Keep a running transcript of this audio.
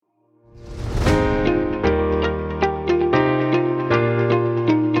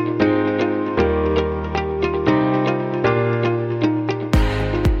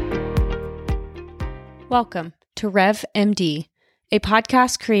Welcome to Rev MD, a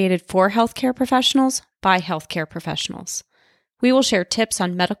podcast created for healthcare professionals by healthcare professionals. We will share tips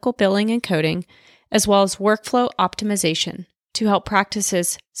on medical billing and coding, as well as workflow optimization to help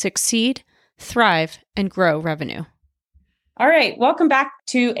practices succeed, thrive, and grow revenue. All right, welcome back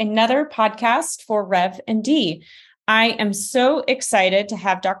to another podcast for Rev MD. I am so excited to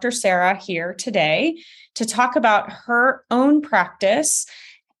have Dr. Sarah here today to talk about her own practice,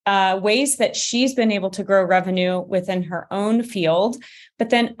 ways that she's been able to grow revenue within her own field, but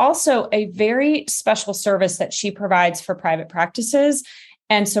then also a very special service that she provides for private practices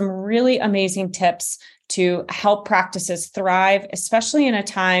and some really amazing tips to help practices thrive, especially in a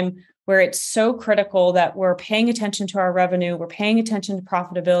time where it's so critical that we're paying attention to our revenue, we're paying attention to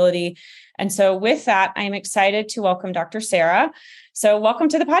profitability. And so with that, I'm excited to welcome Dr. Sarah. So welcome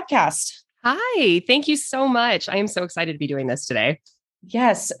to the podcast. Hi, thank you so much. I am so excited to be doing this today.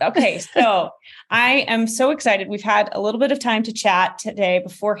 Yes. Okay. So I am so excited. We've had a little bit of time to chat today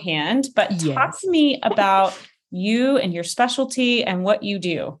beforehand, but talk to me about you and your specialty and what you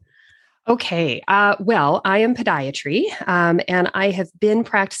do. Okay. Well, I am podiatry, and I have been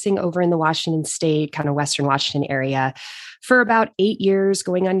practicing over in the Washington State, kind of Western Washington area for about 8 years,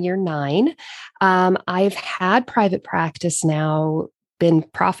 going on year 9. I've had private practice now, been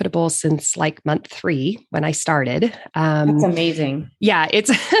profitable since like month 3 when I started. That's amazing. Yeah, it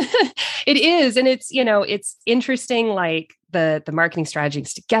is. And it's interesting, like the marketing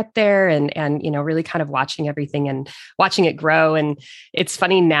strategies to get there and, really kind of watching everything and watching it grow. And it's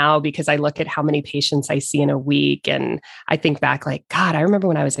funny now because I look at how many patients I see in a week and I think back like, God, I remember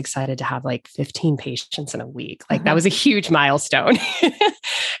when I was excited to have like 15 patients in a week. Like that was a huge milestone.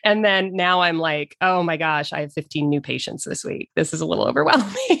 And then now I'm like, oh my gosh, I have 15 new patients this week. This is a little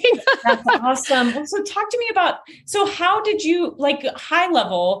overwhelming. That's awesome. So talk to me about, so how did you, like high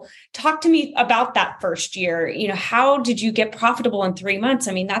level, talk to me about that first year? How did you get profitable in 3 months?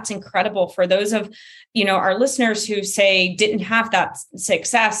 I mean, that's incredible for those of, our listeners who say didn't have that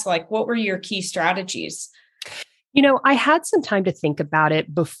success. Like, what were your key strategies? I had some time to think about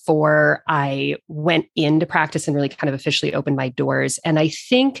it before I went into practice and really kind of officially opened my doors. And I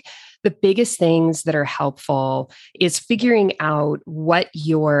think the biggest things that are helpful is figuring out what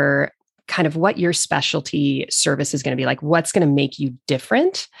your specialty service is going to be like, what's going to make you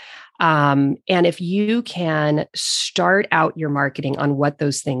different. And if you can start out your marketing on what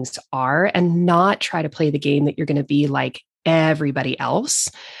those things are and not try to play the game that you're going to be like everybody else,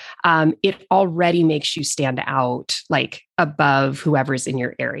 it already makes you stand out like above whoever's in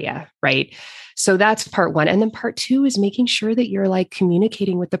your area, right? So that's part 1. And then part 2 is making sure that you're like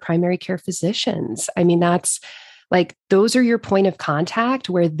communicating with the primary care physicians. I mean, that's like, those are your point of contact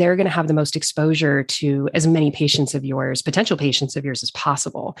where they're going to have the most exposure to as many potential patients of yours as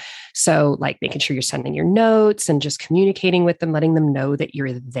possible. So like making sure you're sending your notes and just communicating with them, letting them know that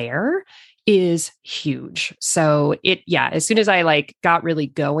you're there is huge. So as soon as I like got really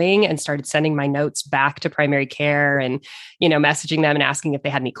going and started sending my notes back to primary care and, messaging them and asking if they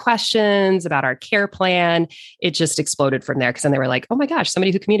had any questions about our care plan, it just exploded from there. Cause then they were like, oh my gosh,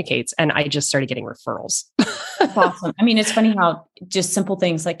 somebody who communicates. And I just started getting referrals. That's awesome. I mean, it's funny how just simple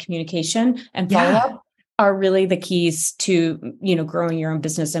things like communication and follow-up are really the keys to, growing your own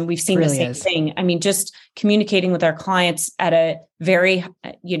business. And we've seen the same thing. I mean, just communicating with our clients at a very,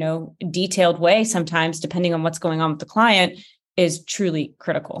 detailed way, sometimes depending on what's going on with the client, is truly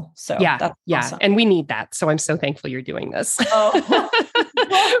critical. So that's awesome. And we need that. So I'm so thankful you're doing this. Oh.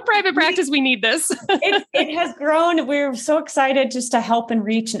 Private practice, we need this. It has grown. We're so excited just to help and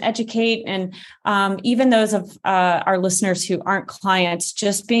reach and educate. And even those of our listeners who aren't clients,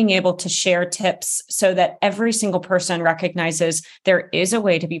 just being able to share tips so that every single person recognizes there is a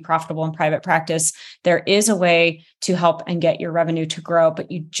way to be profitable in private practice. There is a way to help and get your revenue to grow,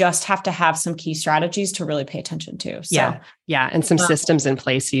 but you just have to have some key strategies to really pay attention to. So, yeah. And some systems in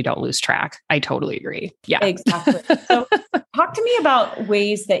place so you don't lose track. I totally agree. Yeah, exactly. So talk to me about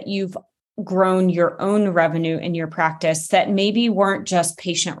ways that you've grown your own revenue in your practice that maybe weren't just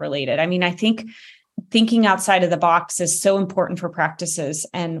patient related. I mean, I think thinking outside of the box is so important for practices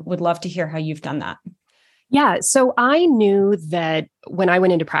and would love to hear how you've done that. Yeah. So I knew that when I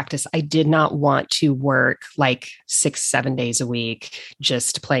went into practice, I did not want to work like 6-7 days a week,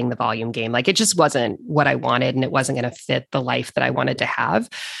 just playing the volume game. Like it just wasn't what I wanted and it wasn't going to fit the life that I wanted to have.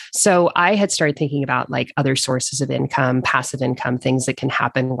 So I had started thinking about like other sources of income, passive income, things that can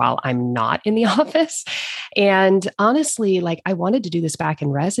happen while I'm not in the office. And honestly, like I wanted to do this back in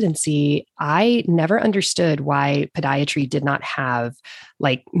residency. I never understood why podiatry did not have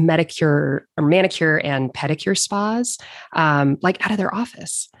like manicure and pedicure spas, like out of their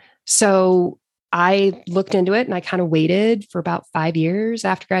office. So I looked into it and I kind of waited for about 5 years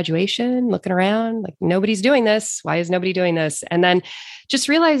after graduation, looking around like nobody's doing this. Why is nobody doing this? And then just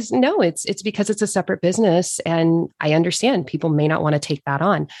realized, no, it's because it's a separate business. And I understand people may not want to take that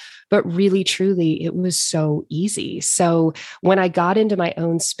on, but really, truly, it was so easy. So when I got into my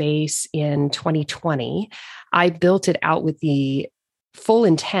own space in 2020, I built it out with the full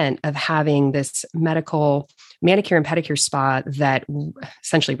intent of having this medical manicure and pedicure spa that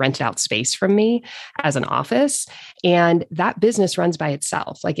essentially rented out space from me as an office. And that business runs by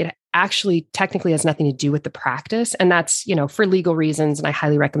itself. Like it actually technically has nothing to do with the practice. And that's, for legal reasons. And I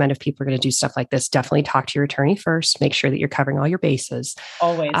highly recommend if people are going to do stuff like this, definitely talk to your attorney first, make sure that you're covering all your bases.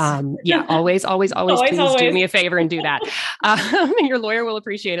 Always. Always, please do me a favor and do that. Your lawyer will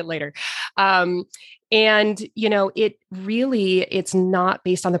appreciate it later. And, it's not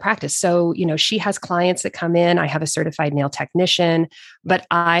based on the practice. So, she has clients that come in. I have a certified nail technician, but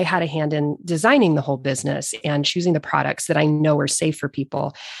I had a hand in designing the whole business and choosing the products that I know are safe for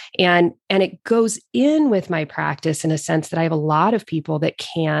people. And it goes in with my practice in a sense that I have a lot of people that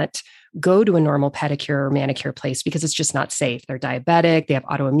can't go to a normal pedicure or manicure place because it's just not safe. They're diabetic, they have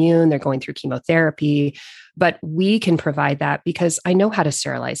autoimmune, they're going through chemotherapy, but we can provide that because I know how to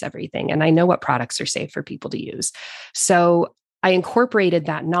sterilize everything and I know what products are safe for people to use. So I incorporated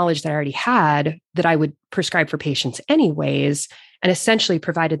that knowledge that I already had that I would prescribe for patients anyways, and essentially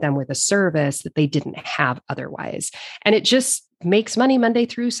provided them with a service that they didn't have otherwise. And it just makes money Monday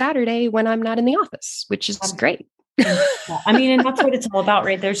through Saturday when I'm not in the office, which is great. I mean, and that's what it's all about,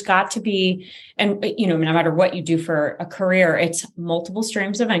 right? There's got to be, and no matter what you do for a career, it's multiple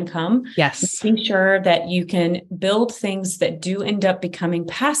streams of income. Yes. Making sure that you can build things that do end up becoming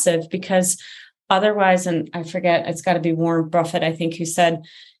passive, because otherwise, and I forget, it's got to be Warren Buffett, I think, who said,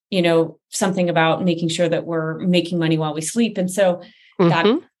 something about making sure that we're making money while we sleep. And so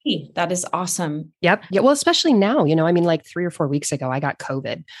that is awesome. Yep. Yeah. Well, especially now, like 3 or 4 weeks ago, I got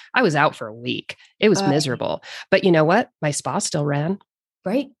COVID. I was out for a week. It was miserable. But you know what? My spa still ran.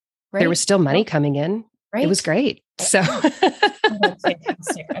 Right. There was still money coming in. Right. It was great. So that's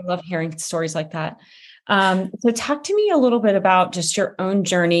fantastic. I love hearing stories like that. So talk to me a little bit about just your own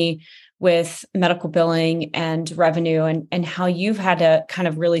journey with medical billing and revenue and how you've had to kind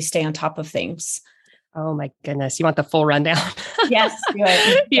of really stay on top of things. Oh my goodness. You want the full rundown? Yes. Do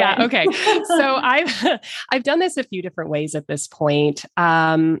it. Yeah. Okay. So I've done this a few different ways at this point.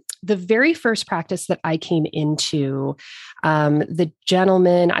 The very first practice that I came into, the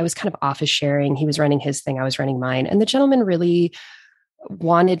gentleman, I was kind of office sharing. He was running his thing. I was running mine. And the gentleman really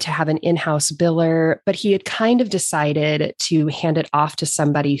wanted to have an in-house biller, but he had kind of decided to hand it off to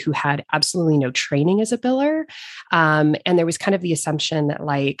somebody who had absolutely no training as a biller. And there was kind of the assumption that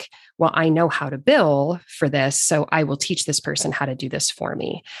well, I know how to bill for this, so I will teach this person how to do this for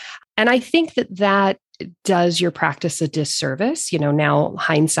me. And I think that does your practice a disservice, now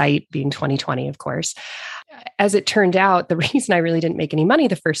hindsight being 2020, of course. As it turned out, the reason I really didn't make any money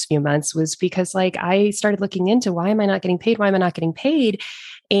the first few months was because I started looking into why am I not getting paid? Why am I not getting paid?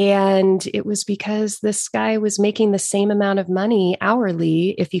 And it was because this guy was making the same amount of money hourly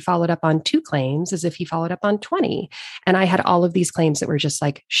if he followed up on 2 claims as if he followed up on 20. And I had all of these claims that were just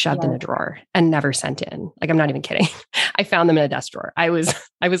shoved in a drawer and never sent in. I'm not even kidding. I found them in a desk drawer. I was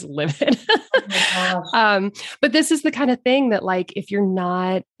livid. Oh but this is the kind of thing that if you're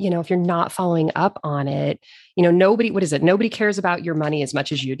not following up on it, nobody cares about your money as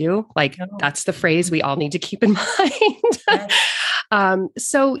much as you do. That's the phrase we all need to keep in mind. Yes.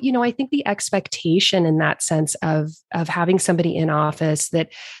 So, I think the expectation in that sense of having somebody in office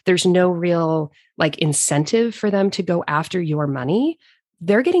that there's no real incentive for them to go after your money,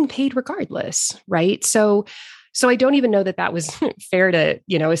 they're getting paid regardless. Right. So I don't even know that was fair to,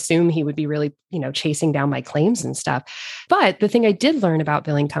 assume he would be really, chasing down my claims and stuff. But the thing I did learn about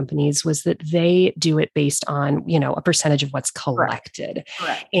billing companies was that they do it based on, a percentage of what's collected.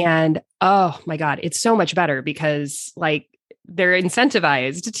 Correct. And oh my God, it's so much better because they're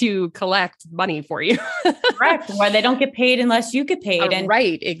incentivized to collect money for you. Correct. Why they don't get paid unless you get paid.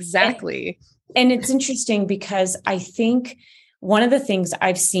 Right. Exactly. And it's interesting because I think one of the things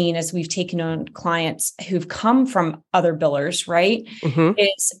I've seen as we've taken on clients who've come from other billers, right,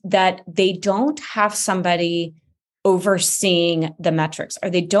 is that they don't have somebody overseeing the metrics, or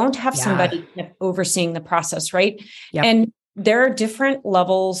they don't have somebody overseeing the process, right? Yep. And there are different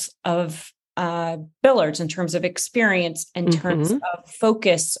levels of billers in terms of experience, in terms of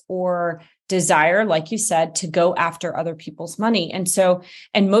focus or desire, like you said, to go after other people's money. And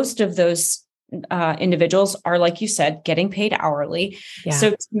most of those individuals are, like you said, getting paid hourly. Yeah. So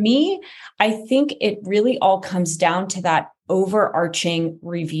to me, I think it really all comes down to that overarching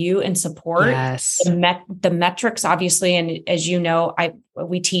review and support. Yes. The metrics, obviously, and as you know,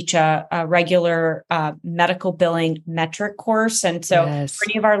 we teach a regular medical billing metric course. And so for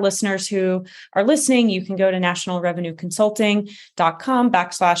any of our listeners who are listening, you can go to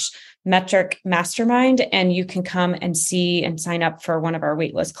nationalrevenueconsulting.com/metric mastermind, and you can come and see and sign up for one of our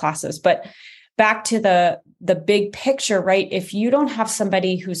waitlist classes. But back to the big picture, right? If you don't have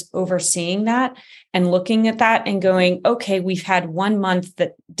somebody who's overseeing that and looking at that and going, okay, we've had 1 month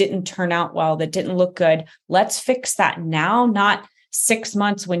that didn't turn out well, that didn't look good. Let's fix that now, not 6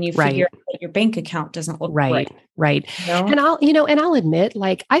 months when you figure out that your bank account doesn't look right. Right. And I'll admit,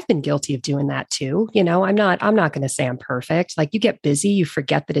 like, I've been guilty of doing that too. I'm not going to say I'm perfect. Like, you get busy, you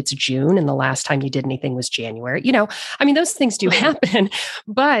forget that it's June and the last time you did anything was January. Those things do happen,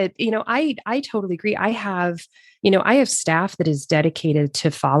 but I totally agree. I have staff that is dedicated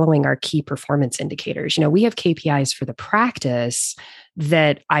to following our key performance indicators. We have KPIs for the practice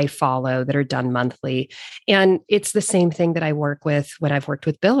that I follow that are done monthly. And it's the same thing that I work with when I've worked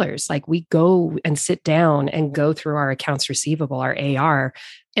with billers. Like, we go and sit down and go through our accounts receivable, our AR,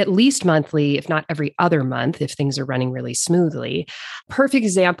 at least monthly, if not every other month, if things are running really smoothly. Perfect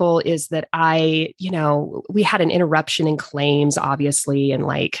example is that we had an interruption in claims, obviously, in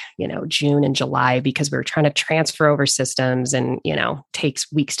June and July, because we were trying to transfer over systems and,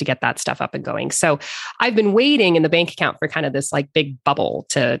 takes weeks to get that stuff up and going. So I've been waiting in the bank account for kind of this like big bubble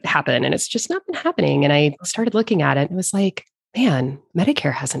to happen, and it's just not been happening. And I started looking at it and it was like, man,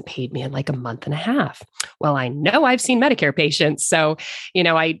 Medicare hasn't paid me in like a month and a half. Well, I know I've seen Medicare patients. So,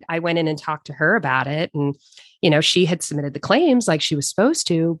 I went in and talked to her about it, and, she had submitted the claims like she was supposed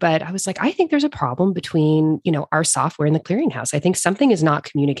to, but I was like, I think there's a problem between, our software and the clearinghouse. I think something is not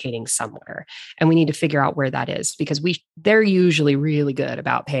communicating somewhere, and we need to figure out where that is, because they're usually really good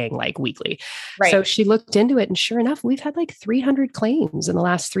about paying like weekly. Right. So she looked into it, and sure enough, we've had like 300 claims in the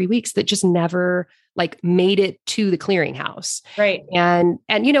last 3 weeks that just never made it to the clearinghouse. Right. And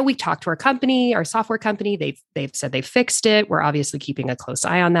we talked to our company, our software company. They've said they fixed it. We're obviously keeping a close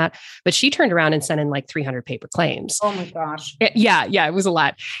eye on that. But she turned around and sent in like 300 paper claims. Oh my gosh. Yeah, it was a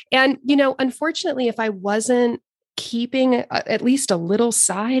lot. And, unfortunately, if I wasn't keeping at least a little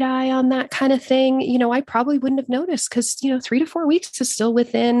side eye on that kind of thing, I probably wouldn't have noticed, because 3 to 4 weeks is still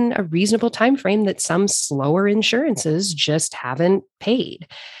within a reasonable time frame that some slower insurances just haven't paid.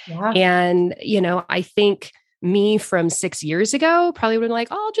 Yeah. And I think me from 6 years ago probably would have been like,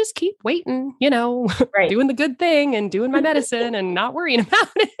 oh, I'll just keep waiting, right, doing the good thing and doing my medicine and not worrying about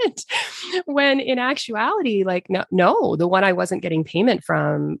it. When in actuality, no, the one I wasn't getting payment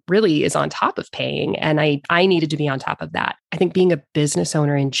from really is on top of paying. And I needed to be on top of that. I think being a business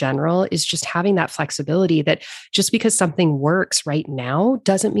owner in general is just having that flexibility that just because something works right now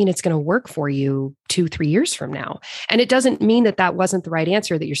doesn't mean it's going to work for you 2-3 years from now. And it doesn't mean that that wasn't the right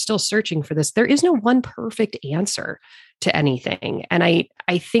answer, that you're still searching for this. There is no one perfect answer to anything. And I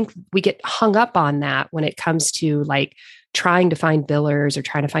think we get hung up on that when it comes to trying to find billers or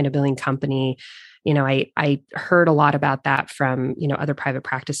trying to find a billing company. I heard a lot about that from, other private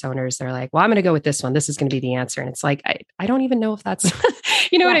practice owners. They're like, well, I'm going to go with this one. This is going to be the answer. And it's like, I don't even know if that's,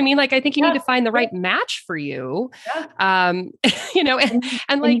 what I mean? I think you need to find the right match for you. Yeah.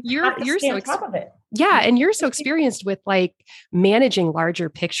 And you're so on top of it. Yeah. And you're so experienced with managing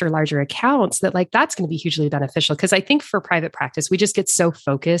larger accounts that that's going to be hugely beneficial. Cause I think for private practice, we just get so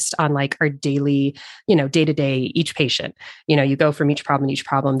focused on our daily, day to day, each patient, you go from each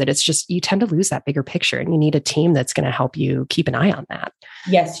problem that it's just, you tend to lose that bigger picture, and you need a team that's going to help you keep an eye on that.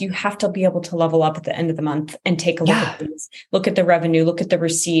 Yes. You have to be able to level up at the end of the month and take a look at things, look at the revenue, look at the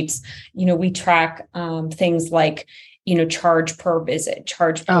receipts. We track things like, charge per visit,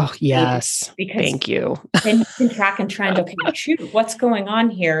 charge per visit, yes. Because thank you. Then you can track and trend, okay, shoot, what's going on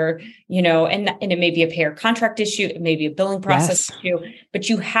here? And it may be a payer contract issue, it may be a billing process issue, but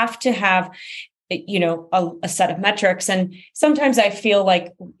you have to have a set of metrics. And sometimes I feel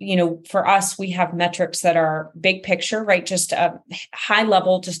like, for us, we have metrics that are big picture, right? Just a high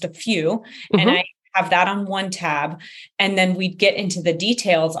level, just a few. Mm-hmm. And I have that on one tab. And then we get into the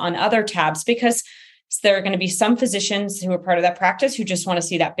details on other tabs, because there are going to be some physicians who are part of that practice who just want to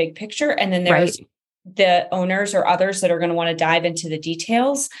see that big picture. And then there's the owners or others that are going to want to dive into the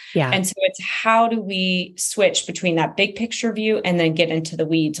details. Yeah. And so it's, how do we switch between that big picture view and then get into the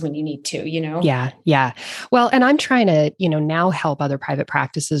weeds when you need to, Yeah. Yeah. Well, and I'm trying to, now help other private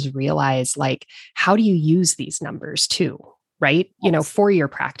practices realize, how do you use these numbers too? right? For your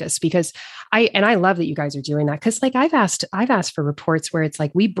practice, because I love that you guys are doing that. Cause like I've asked for reports where it's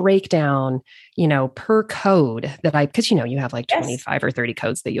like, we break down, per code cause you have like 25 or 30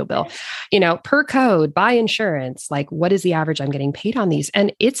 codes that you'll bill, per code by insurance, like what is the average I'm getting paid on these?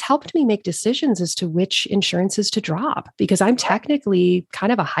 And it's helped me make decisions as to which insurances to drop, because I'm technically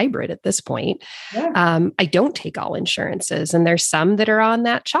kind of a hybrid at this point. Yeah. I don't take all insurances, and there's some that are on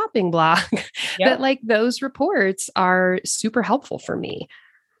that chopping block that like those reports are super helpful for me.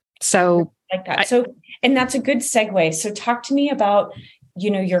 So like that. And that's a good segue. So talk to me about,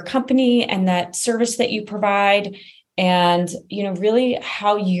 your company and that service that you provide, and, really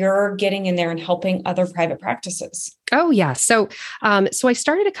how you're getting in there and helping other private practices. Oh, yeah. So I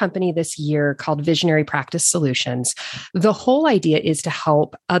started a company this year called Visionary Practice Solutions. The whole idea is to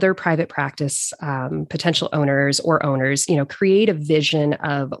help other private practice potential owners or owners, create a vision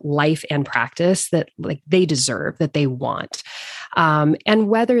of life and practice that like they deserve, that they want. And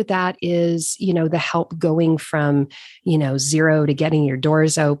whether that is, the help going from, zero to getting your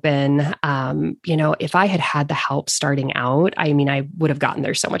doors open. If I had the help starting out, I would have gotten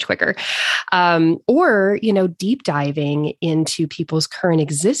there so much quicker. Or, deep diving into people's current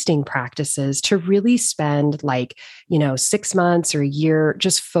existing practices to really spend 6 months or a year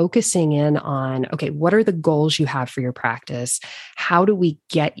just focusing in on, okay, what are the goals you have for your practice? How do we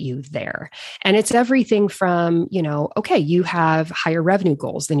get you there? And it's everything from, okay, you have higher revenue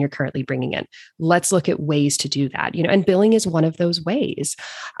goals than you're currently bringing in. Let's look at ways to do that, and billing is one of those ways.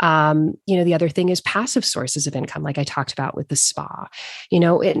 The other thing is passive sources of income, like I talked about with the spa,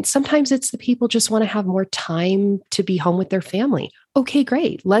 and sometimes it's the people just want to have more time to be home with their family. Okay,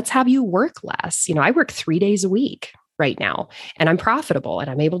 great. Let's have you work less. I work 3 days a week right now, and I'm profitable and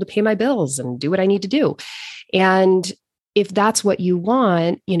I'm able to pay my bills and do what I need to do. And if that's what you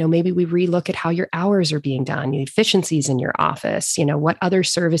want, maybe we relook at how your hours are being done, the efficiencies in your office, what other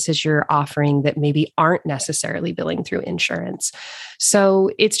services you're offering that maybe aren't necessarily billing through insurance. So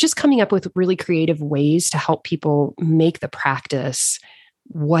it's just coming up with really creative ways to help people make the practice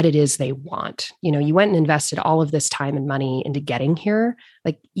what it is they want. You went and invested all of this time and money into getting here.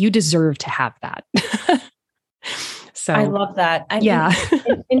 Like, you deserve to have that. So I love that. And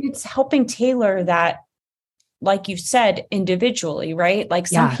it's helping tailor that, like you said, individually, right? Like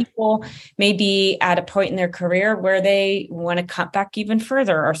some people may be at a point in their career where they want to cut back even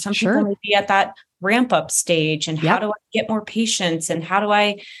further, or some people may be at that ramp up stage. And how do I get more patients? And how do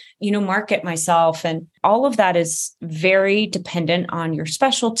I, market myself? And all of that is very dependent on your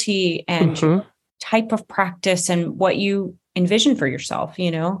specialty and your type of practice and what you envision for yourself,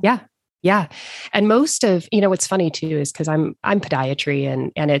 Yeah. Yeah. And most of, what's funny too, is because I'm podiatry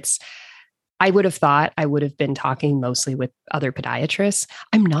and it's, I would have thought I would have been talking mostly with other podiatrists.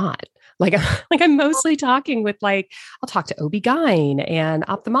 I'm not. I'm mostly talking with I'll talk to OB-GYN and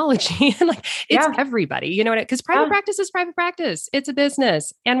ophthalmology and it's everybody, because private practice is private practice. It's a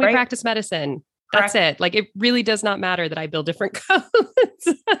business and we practice medicine. That's it. It really does not matter that I build different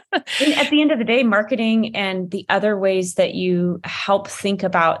codes. And at the end of the day, marketing and the other ways that you help think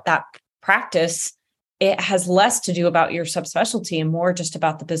about that practice, it has less to do about your subspecialty and more just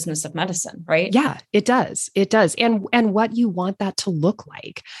about the business of medicine, right? Yeah, it does. It does. And what you want that to look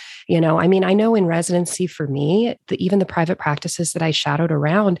like. I know in residency for me, even the private practices that I shadowed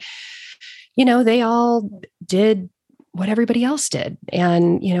around, they all did what everybody else did.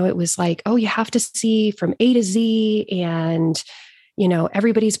 And, it was like, oh, you have to see from A to Z, and,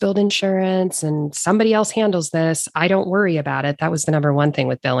 everybody's billed insurance and somebody else handles this. I don't worry about it. That was the number one thing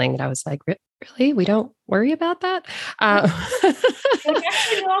with billing that I was like, really? We don't worry about that?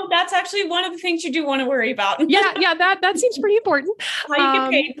 Actually, no, that's actually one of the things you do want to worry about. yeah, that seems pretty important. How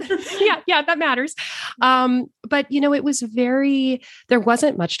you get paid. yeah, that matters. But it was there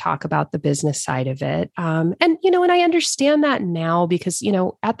wasn't much talk about the business side of it. And I understand that now because,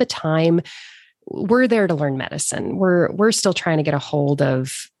 at the time, we're there to learn medicine. We're still trying to get a hold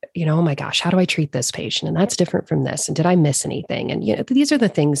of, oh my gosh, how do I treat this patient? And that's different from this. And did I miss anything? And, these are the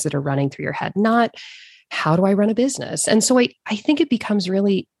things that are running through your head, not how do I run a business? And so I think it becomes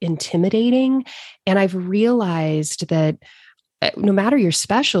really intimidating. And I've realized that no matter your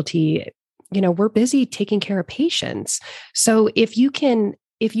specialty, we're busy taking care of patients. So if you can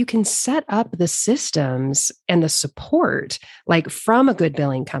set up the systems and the support, from a good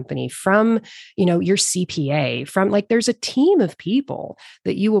billing company, from, your CPA, from there's a team of people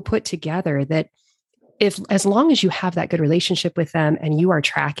that you will put together that as long as you have that good relationship with them and you are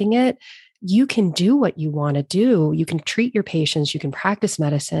tracking it, you can do what you want to do. You can treat your patients, you can practice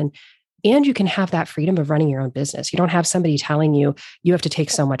medicine, And you can have that freedom of running your own business. You don't have somebody telling you, you have to take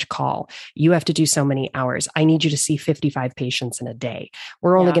so much call. You have to do so many hours. I need you to see 55 patients in a day.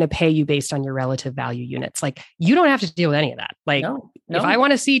 We're only going to pay you based on your relative value units. Like, you don't have to deal with any of that. Like, if I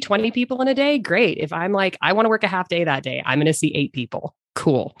want to see 20 people in a day, great. If I'm like, I want to work a half day that day, I'm going to see 8 people.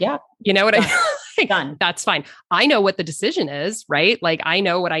 Cool. Yeah. You know what I mean? Done. That's fine. I know what the decision is, right? Like, I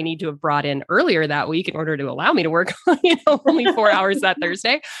know what I need to have brought in earlier that week in order to allow me to work, only 4 hours that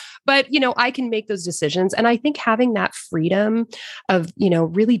Thursday. But, I can make those decisions. And I think having that freedom of,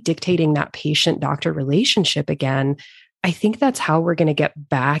 really dictating that patient-doctor relationship again, I think that's how we're going to get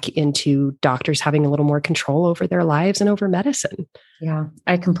back into doctors having a little more control over their lives and over medicine. Yeah,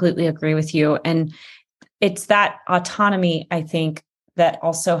 I completely agree with you. And it's that autonomy, I think, that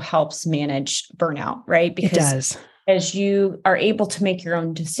also helps manage burnout, right? Because it does. As you are able to make your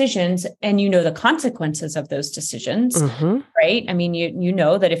own decisions and the consequences of those decisions, right? I mean, you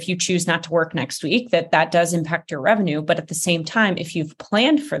know that if you choose not to work next week, that does impact your revenue. But at the same time, if you've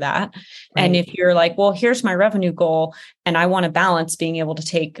planned for that, and if you're like, well, here's my revenue goal, and I want to balance being able to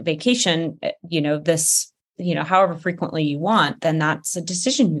take vacation, however frequently you want, then that's a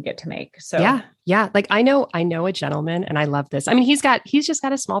decision you get to make. So yeah. Like, I know a gentleman, and I love this. I mean, he's just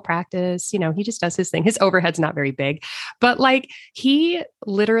got a small practice, he just does his thing. His overhead's not very big, but like, he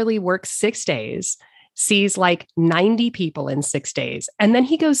literally works 6 days, sees like 90 people in 6 days. And then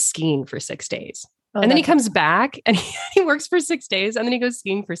he goes skiing for 6 days. And then he comes back and he works for 6 days, and then he goes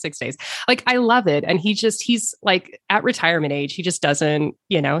skiing for 6 days. Like, I love it. And he's like at retirement age. He just doesn't,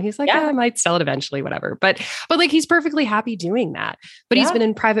 he's like, I might sell it eventually, whatever. But like, he's perfectly happy doing that. But he's been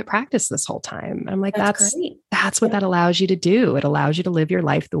in private practice this whole time. I'm like, that's what that allows you to do. It allows you to live your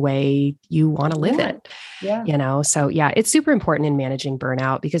life the way you want to live it. Yeah. So it's super important in managing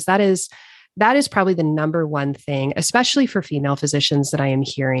burnout, because that is probably the number one thing, especially for female physicians, that I am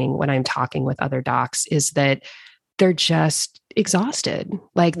hearing when I'm talking with other docs, is that they're just exhausted.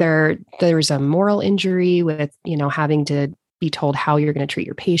 Like, there's a moral injury with, having to be told how you're going to treat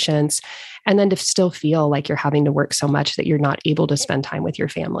your patients, and then to still feel like you're having to work so much that you're not able to spend time with your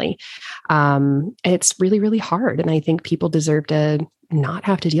family. It's really, really hard. And I think people deserve to not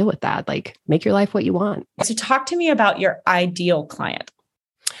have to deal with that. Like, make your life what you want. So talk to me about your ideal client.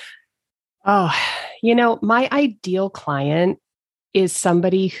 Oh, my ideal client is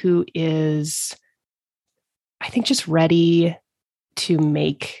somebody who is, I think, just ready to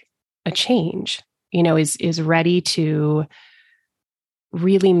make a change, is ready to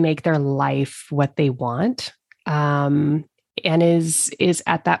really make their life what they want, and is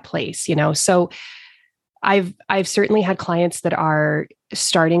at that place, So I've certainly had clients that are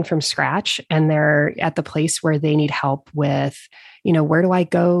starting from scratch, and they're at the place where they need help with, where do I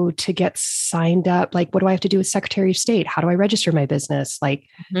go to get signed up? Like, what do I have to do with Secretary of State? How do I register my business? Like,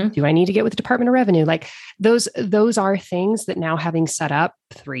 do I need to get with the Department of Revenue? Like, those are things that now, having set up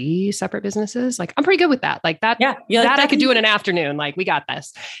 3 separate businesses, like, I'm pretty good with that. Like that, that I could do in an afternoon. Like, we got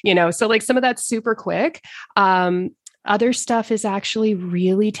this, so like, some of that's super quick. Other stuff is actually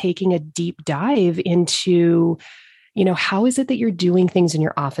really taking a deep dive into, how is it that you're doing things in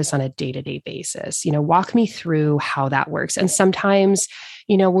your office on a day-to-day basis? Walk me through how that works. And sometimes,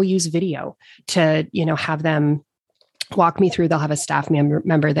 we'll use video to, have them walk me through. They'll have a staff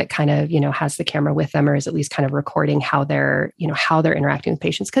member that kind of, has the camera with them, or is at least kind of recording how they're interacting with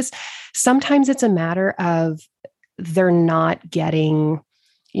patients. Because sometimes it's a matter of they're not getting,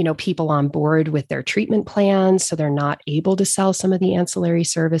 people on board with their treatment plans. So they're not able to sell some of the ancillary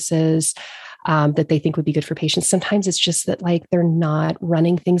services that they think would be good for patients. Sometimes it's just that, like, they're not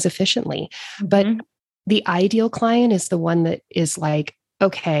running things efficiently. But the ideal client is the one that is like,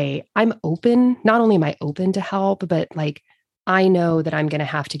 okay, I'm open. Not only am I open to help, but like, I know that I'm going to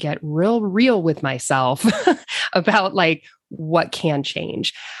have to get real with myself about like what can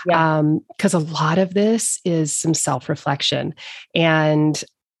change. Because a lot of this is some self-reflection. And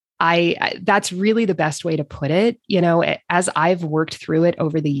that's really the best way to put it. As I've worked through it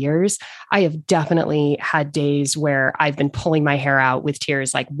over the years, I have definitely had days where I've been pulling my hair out with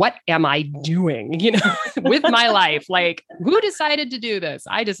tears. Like, what am I doing, with my life? Like, who decided to do this?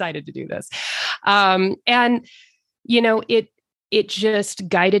 I decided to do this. And it just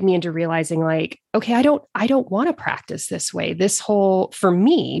guided me into realizing, like, okay, I don't want to practice this way. This whole, for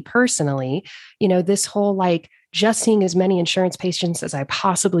me personally, this whole, like, just seeing as many insurance patients as I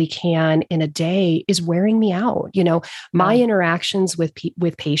possibly can in a day is wearing me out. My interactions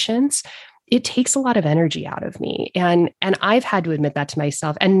with patients it takes a lot of energy out of me. And I've had to admit that to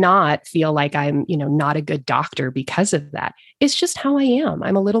myself and not feel like I'm, not a good doctor because of that. It's just how I am.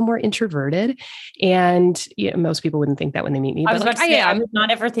 I'm a little more introverted. And most people wouldn't think that when they meet me. I was about to say, I would not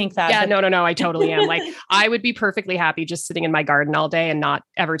ever think that. Yeah, no, I totally am. Like, I would be perfectly happy just sitting in my garden all day and not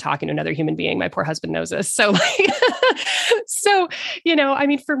ever talking to another human being. My poor husband knows this. So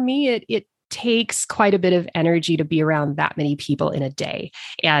for me, it takes quite a bit of energy to be around that many people in a day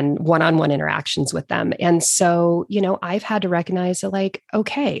and one-on-one interactions with them. And so, I've had to recognize that, like,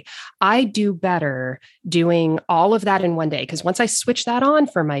 okay, I do better doing all of that in one day. Because once I switch that on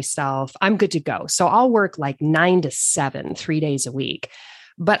for myself, I'm good to go. So I'll work like 9 to 7, 3 days a week.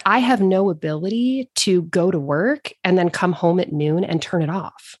 But I have no ability to go to work and then come home at noon and turn it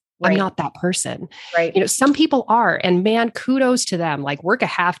off. Right. I'm not that person. Right. Some people are, and man, kudos to them. Like, work a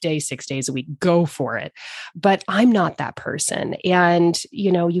half day, 6 days a week, go for it. But I'm not that person. And,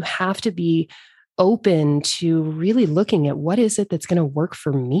 you have to be open to really looking at what is it that's going to work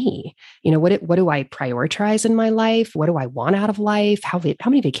for me? What do I prioritize in my life? What do I want out of life? How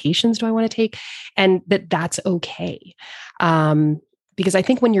many vacations do I want to take? And that's okay. Because I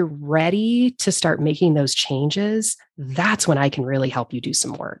think when you're ready to start making those changes, that's when I can really help you do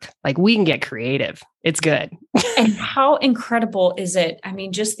some work. Like, we can get creative. It's good. And how incredible is it? I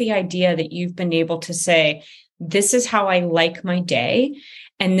mean, just the idea that you've been able to say, this is how I like my day.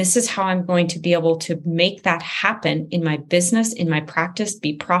 And this is how I'm going to be able to make that happen in my business, in my practice,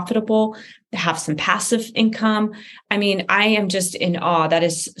 be profitable, have some passive income. I mean, I am just in awe. That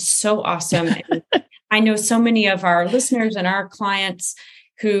is so awesome. And I know so many of our listeners and our clients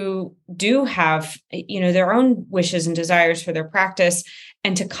who do have, their own wishes and desires for their practice,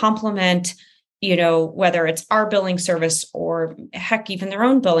 and to complement, whether it's our billing service or heck, even their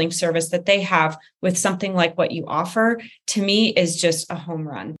own billing service that they have with something like what you offer, to me is just a home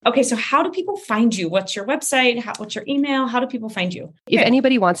run. Okay. So how do people find you? What's your website? What's your email? How do people find you? If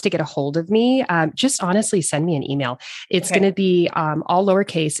anybody wants to get a hold of me, just honestly send me an email. It's going to be all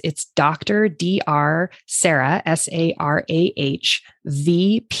lowercase. It's Dr. Sarah, SARAH,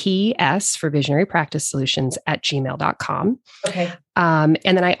 VPS for Visionary Practice Solutions @gmail.com. Okay. And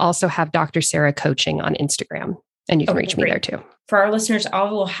then I also have Dr. Sarah Coaching on Instagram, and you can reach me there too. For our listeners, I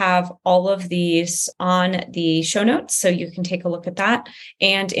will have all of these on the show notes, so you can take a look at that,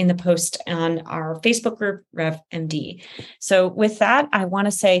 and in the post on our Facebook group, RevMD. So with that, I want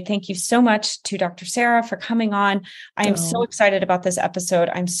to say thank you so much to Dr. Sarah for coming on. I am so excited about this episode.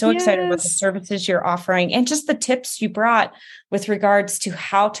 I'm so excited about the services you're offering and just the tips you brought with regards to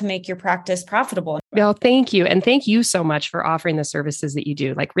how to make your practice profitable. Well, thank you. And thank you so much for offering the services that you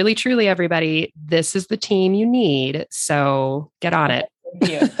do. Like, really, truly, everybody, this is the team you need. So get on it.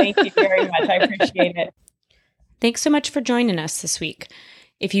 Thank you. Thank you very much. I appreciate it. Thanks so much for joining us this week.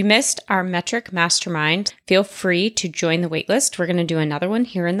 If you missed our Metric Mastermind, feel free to join the waitlist. We're going to do another one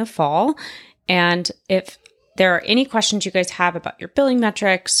here in the fall. And if there are any questions you guys have about your billing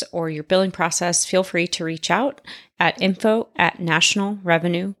metrics or your billing process, feel free to reach out at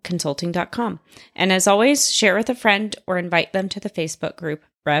info@nationalrevenueconsulting.com. And as always, share with a friend or invite them to the Facebook group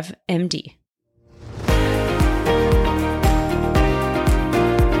RevMD.